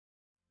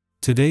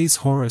Today's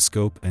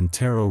horoscope and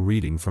tarot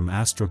reading from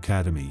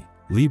Astrocademy,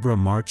 Libra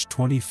March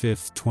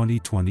 25,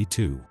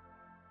 2022.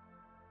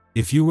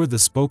 If you were the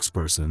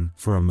spokesperson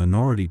for a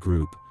minority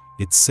group,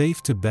 it's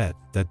safe to bet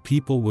that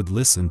people would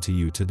listen to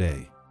you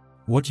today.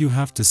 What you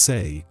have to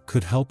say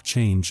could help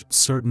change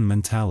certain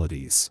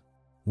mentalities.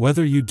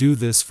 Whether you do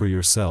this for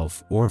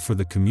yourself or for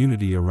the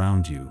community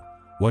around you,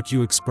 what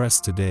you express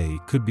today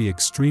could be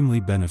extremely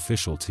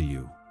beneficial to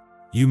you.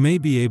 You may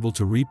be able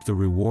to reap the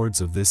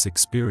rewards of this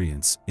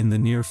experience in the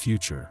near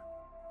future.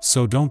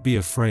 So don't be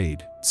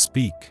afraid,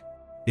 speak.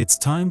 It's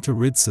time to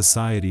rid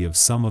society of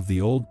some of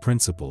the old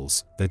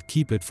principles that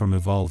keep it from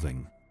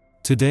evolving.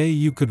 Today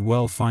you could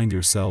well find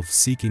yourself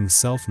seeking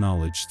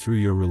self-knowledge through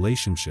your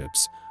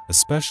relationships,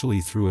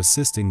 especially through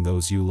assisting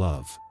those you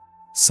love.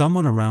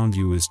 Someone around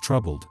you is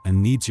troubled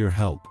and needs your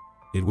help.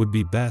 It would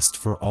be best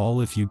for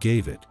all if you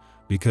gave it,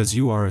 because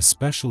you are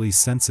especially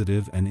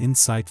sensitive and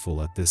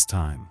insightful at this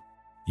time.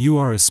 You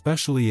are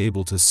especially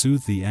able to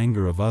soothe the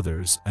anger of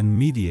others and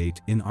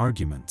mediate in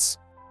arguments.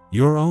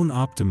 Your own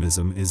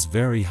optimism is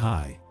very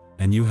high,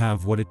 and you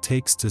have what it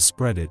takes to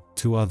spread it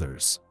to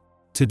others.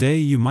 Today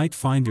you might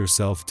find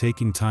yourself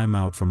taking time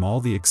out from all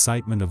the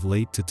excitement of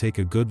late to take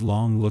a good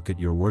long look at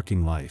your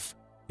working life.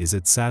 Is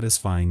it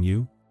satisfying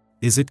you?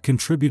 Is it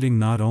contributing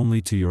not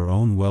only to your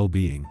own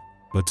well-being,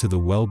 but to the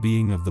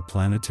well-being of the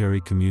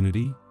planetary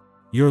community?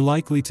 You're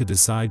likely to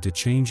decide to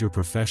change your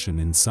profession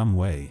in some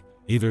way,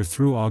 either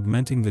through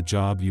augmenting the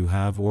job you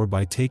have or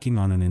by taking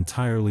on an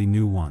entirely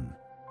new one.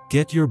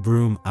 Get your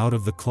broom out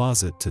of the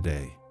closet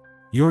today.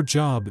 Your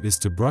job is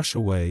to brush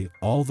away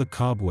all the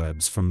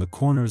cobwebs from the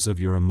corners of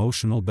your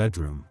emotional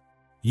bedroom.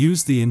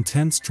 Use the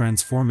intense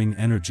transforming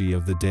energy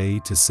of the day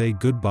to say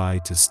goodbye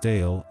to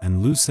stale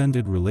and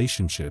loose-ended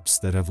relationships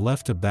that have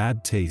left a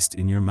bad taste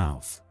in your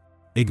mouth.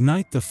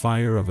 Ignite the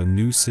fire of a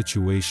new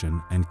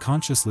situation and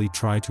consciously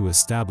try to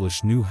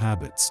establish new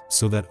habits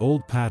so that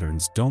old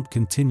patterns don't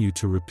continue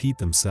to repeat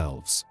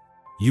themselves.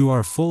 You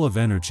are full of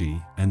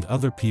energy and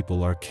other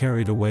people are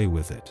carried away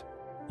with it.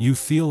 You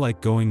feel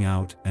like going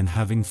out and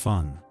having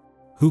fun.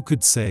 Who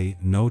could say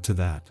no to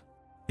that?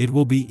 It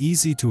will be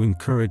easy to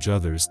encourage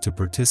others to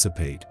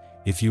participate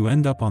if you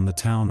end up on the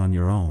town on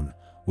your own,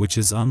 which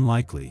is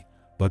unlikely,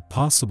 but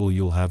possible.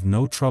 You'll have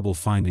no trouble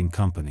finding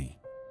company.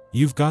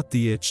 You've got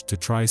the itch to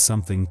try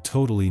something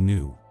totally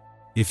new.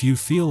 If you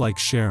feel like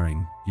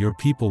sharing, your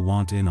people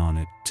want in on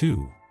it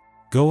too.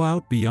 Go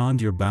out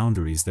beyond your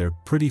boundaries, they're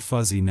pretty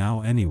fuzzy now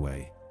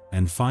anyway,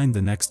 and find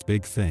the next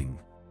big thing.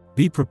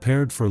 Be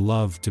prepared for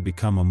love to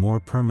become a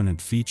more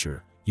permanent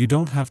feature. You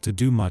don't have to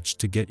do much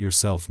to get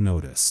yourself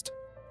noticed.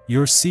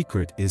 Your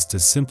secret is to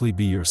simply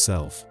be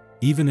yourself,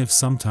 even if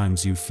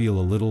sometimes you feel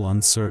a little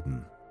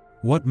uncertain.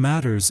 What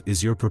matters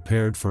is you're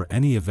prepared for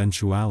any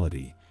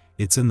eventuality.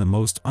 It's in the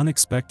most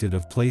unexpected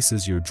of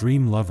places your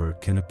dream lover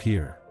can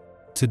appear.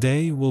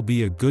 Today will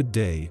be a good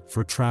day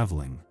for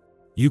traveling.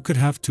 You could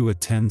have to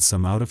attend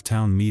some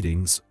out-of-town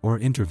meetings or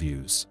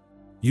interviews.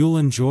 You'll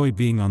enjoy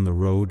being on the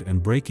road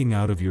and breaking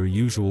out of your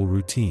usual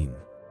routine.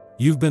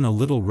 You've been a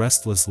little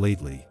restless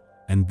lately,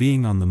 and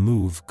being on the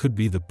move could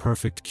be the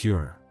perfect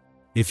cure.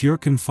 If you're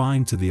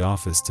confined to the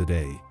office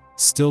today,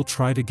 still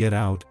try to get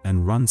out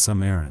and run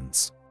some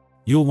errands.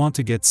 You'll want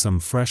to get some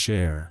fresh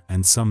air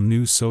and some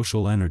new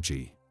social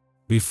energy.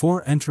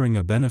 Before entering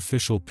a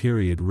beneficial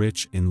period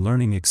rich in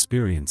learning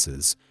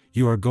experiences,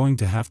 you are going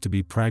to have to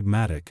be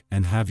pragmatic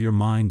and have your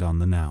mind on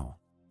the now.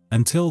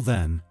 Until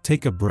then,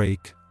 take a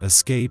break,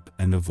 escape,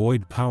 and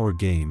avoid power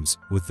games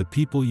with the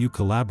people you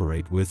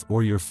collaborate with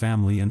or your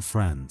family and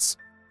friends.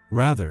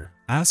 Rather,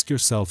 ask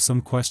yourself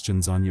some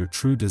questions on your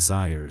true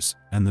desires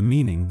and the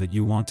meaning that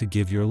you want to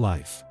give your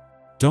life.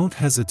 Don't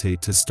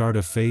hesitate to start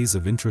a phase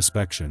of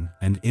introspection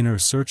and inner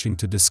searching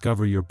to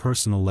discover your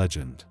personal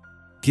legend.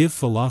 Give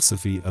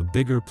philosophy a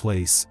bigger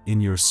place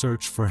in your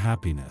search for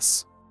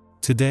happiness.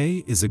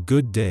 Today is a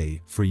good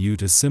day for you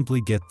to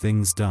simply get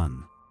things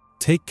done.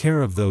 Take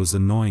care of those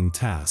annoying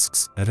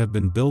tasks that have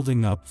been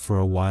building up for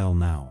a while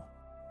now.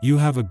 You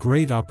have a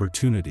great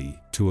opportunity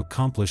to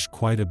accomplish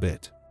quite a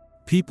bit.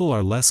 People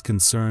are less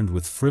concerned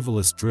with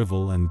frivolous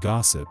drivel and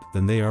gossip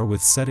than they are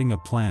with setting a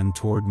plan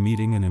toward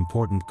meeting an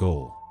important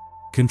goal.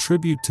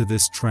 Contribute to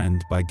this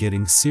trend by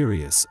getting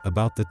serious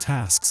about the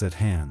tasks at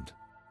hand.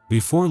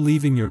 Before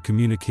leaving your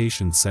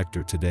communication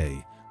sector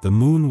today, the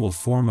moon will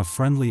form a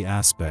friendly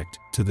aspect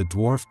to the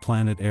dwarf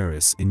planet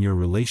Eris in your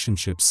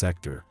relationship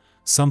sector,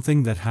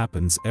 something that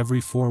happens every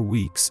 4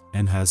 weeks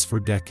and has for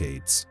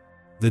decades.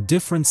 The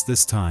difference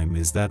this time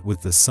is that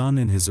with the sun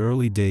in his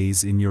early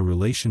days in your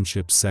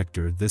relationship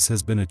sector, this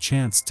has been a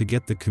chance to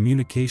get the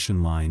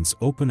communication lines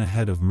open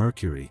ahead of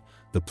Mercury,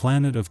 the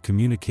planet of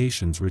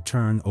communications,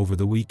 return over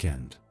the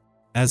weekend.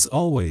 As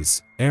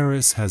always,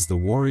 Eris has the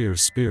warrior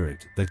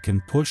spirit that can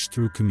push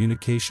through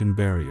communication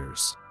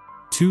barriers.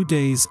 2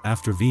 days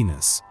after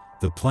Venus,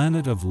 the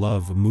planet of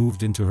love,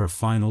 moved into her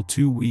final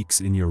 2 weeks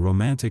in your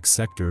romantic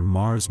sector,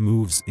 Mars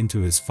moves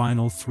into his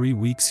final 3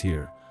 weeks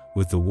here,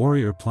 with the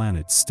warrior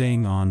planet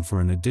staying on for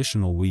an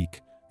additional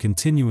week,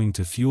 continuing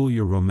to fuel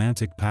your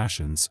romantic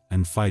passions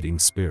and fighting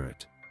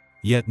spirit.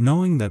 Yet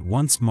knowing that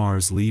once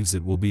Mars leaves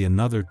it will be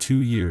another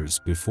 2 years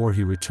before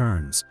he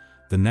returns,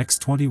 the next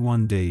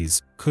 21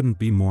 days couldn't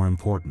be more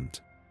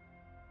important.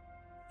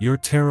 Your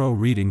tarot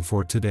reading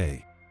for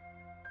today.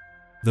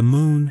 The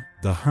Moon,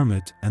 the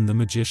Hermit, and the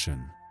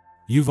Magician.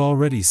 You've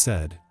already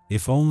said,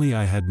 if only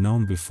I had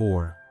known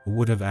before, I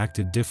would have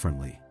acted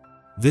differently.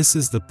 This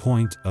is the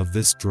point of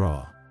this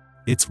draw.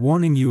 It's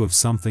warning you of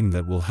something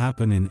that will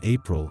happen in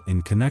April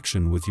in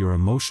connection with your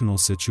emotional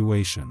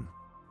situation.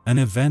 An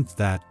event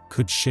that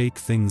could shake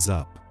things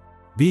up.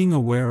 Being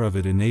aware of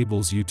it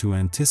enables you to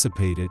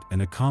anticipate it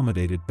and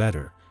accommodate it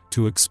better,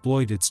 to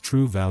exploit its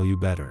true value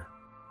better.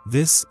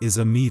 This is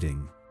a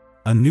meeting.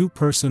 A new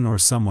person or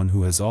someone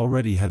who has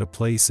already had a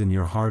place in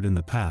your heart in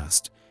the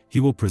past. He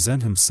will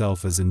present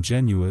himself as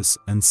ingenuous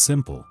and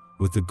simple,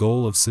 with the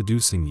goal of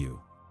seducing you.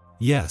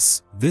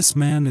 Yes, this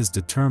man is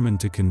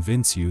determined to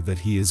convince you that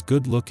he is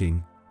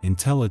good-looking,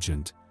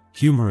 intelligent,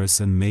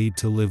 humorous and made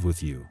to live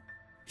with you.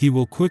 He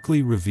will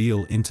quickly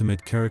reveal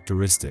intimate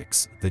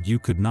characteristics that you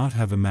could not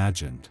have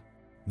imagined.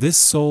 This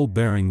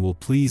soul-bearing will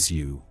please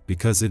you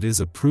because it is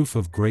a proof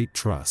of great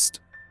trust.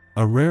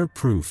 A rare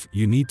proof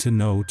you need to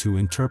know to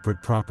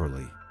interpret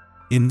properly.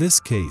 In this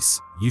case,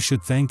 you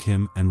should thank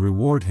him and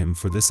reward him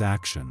for this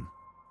action.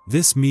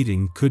 This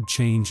meeting could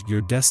change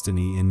your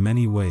destiny in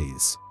many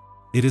ways.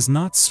 It is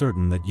not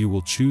certain that you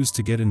will choose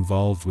to get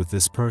involved with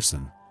this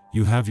person.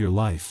 You have your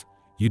life,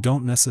 you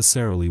don't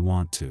necessarily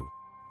want to.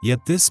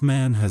 Yet this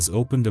man has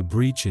opened a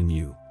breach in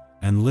you,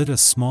 and lit a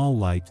small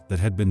light that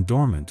had been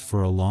dormant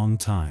for a long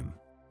time.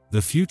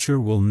 The future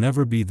will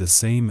never be the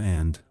same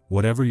and,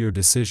 whatever your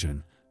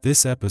decision,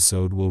 this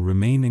episode will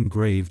remain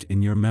engraved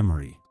in your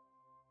memory.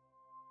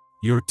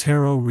 Your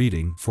tarot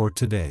reading for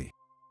today.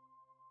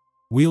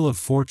 Wheel of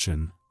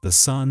Fortune, the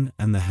Sun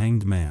and the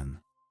Hanged Man.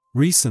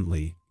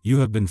 Recently, you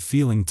have been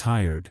feeling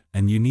tired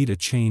and you need a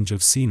change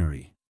of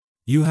scenery.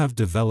 You have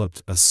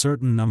developed a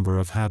certain number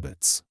of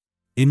habits.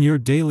 In your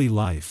daily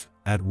life,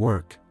 at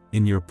work,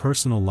 in your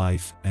personal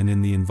life and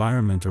in the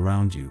environment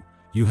around you,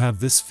 you have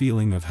this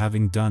feeling of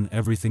having done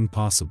everything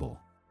possible.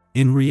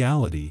 In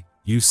reality,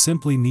 you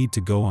simply need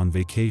to go on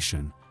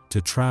vacation,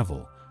 to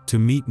travel, to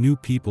meet new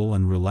people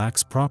and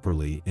relax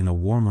properly in a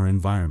warmer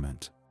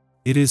environment.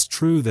 It is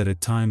true that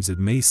at times it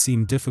may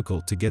seem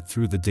difficult to get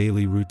through the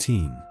daily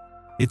routine.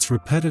 Its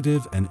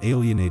repetitive and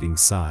alienating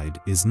side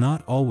is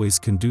not always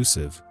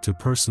conducive to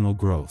personal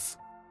growth.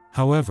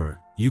 However,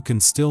 you can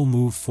still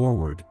move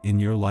forward in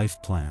your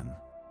life plan.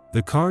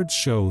 The cards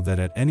show that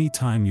at any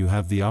time you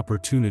have the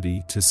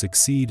opportunity to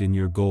succeed in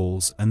your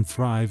goals and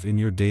thrive in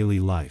your daily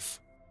life.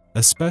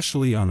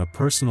 Especially on a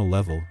personal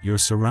level, you're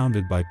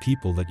surrounded by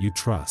people that you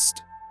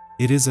trust.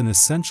 It is an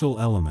essential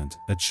element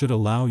that should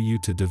allow you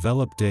to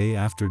develop day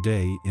after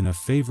day in a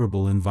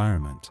favorable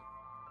environment.